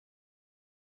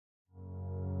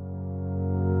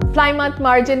Plymouth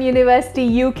Marjon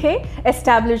University, UK,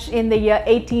 established in the year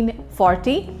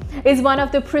 1840, is one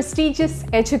of the prestigious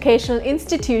educational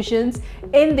institutions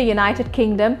in the United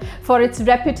Kingdom for its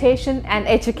reputation and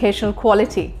educational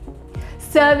quality.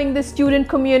 Serving the student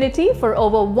community for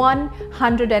over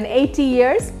 180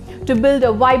 years to build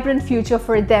a vibrant future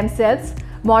for themselves,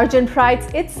 Marjon prides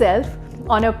itself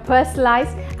on a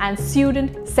personalized and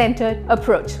student-centered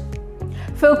approach,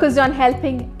 focused on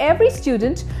helping every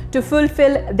student to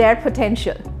fulfill their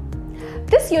potential.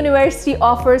 This university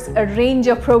offers a range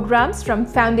of programs from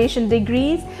foundation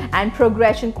degrees and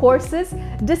progression courses,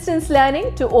 distance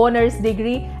learning to honors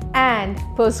degree and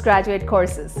postgraduate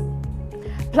courses.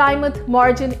 Plymouth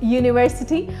Marjon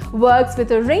University works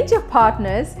with a range of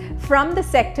partners from the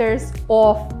sectors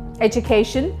of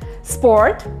education,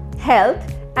 sport, health,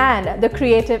 and the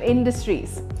creative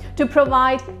industries to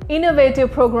provide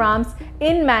innovative programs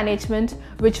in management,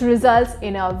 which results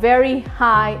in a very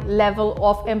high level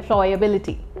of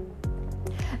employability.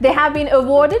 They have been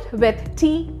awarded with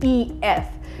TEF,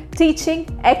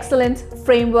 Teaching Excellence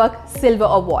Framework Silver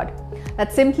Award.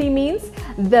 That simply means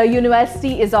the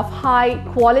university is of high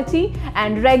quality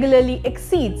and regularly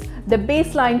exceeds the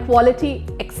baseline quality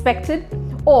expected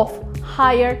of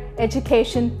higher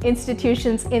education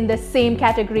institutions in the same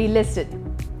category listed.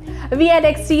 We at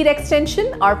Exceed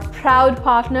Extension are proud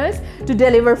partners to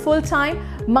deliver full-time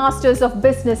Masters of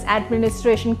Business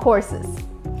Administration courses.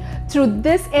 Through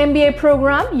this MBA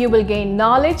program, you will gain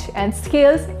knowledge and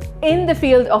skills in the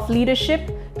field of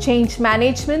leadership, change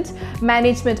management,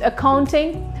 management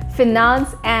accounting,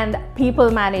 finance, and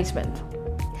people management.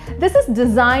 This is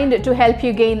designed to help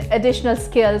you gain additional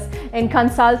skills in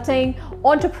consulting,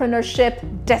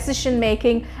 entrepreneurship,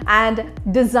 decision-making, and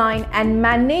design and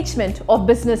management of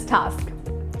business tasks.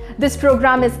 This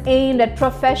program is aimed at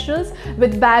professionals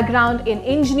with background in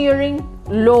engineering,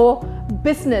 law,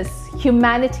 business,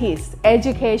 humanities,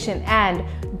 education, and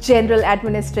general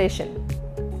administration.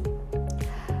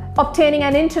 Obtaining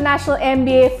an international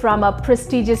MBA from a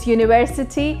prestigious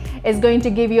university is going to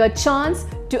give you a chance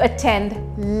to attend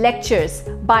lectures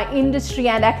by industry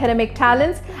and academic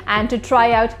talents and to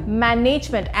try out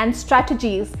management and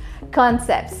strategies,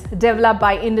 concepts developed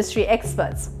by industry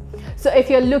experts. So if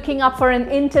you're looking up for an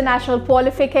international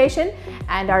qualification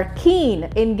and are keen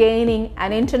in gaining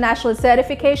an international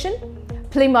certification,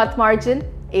 Plymouth Marjon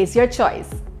is your choice.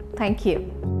 Thank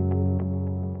you.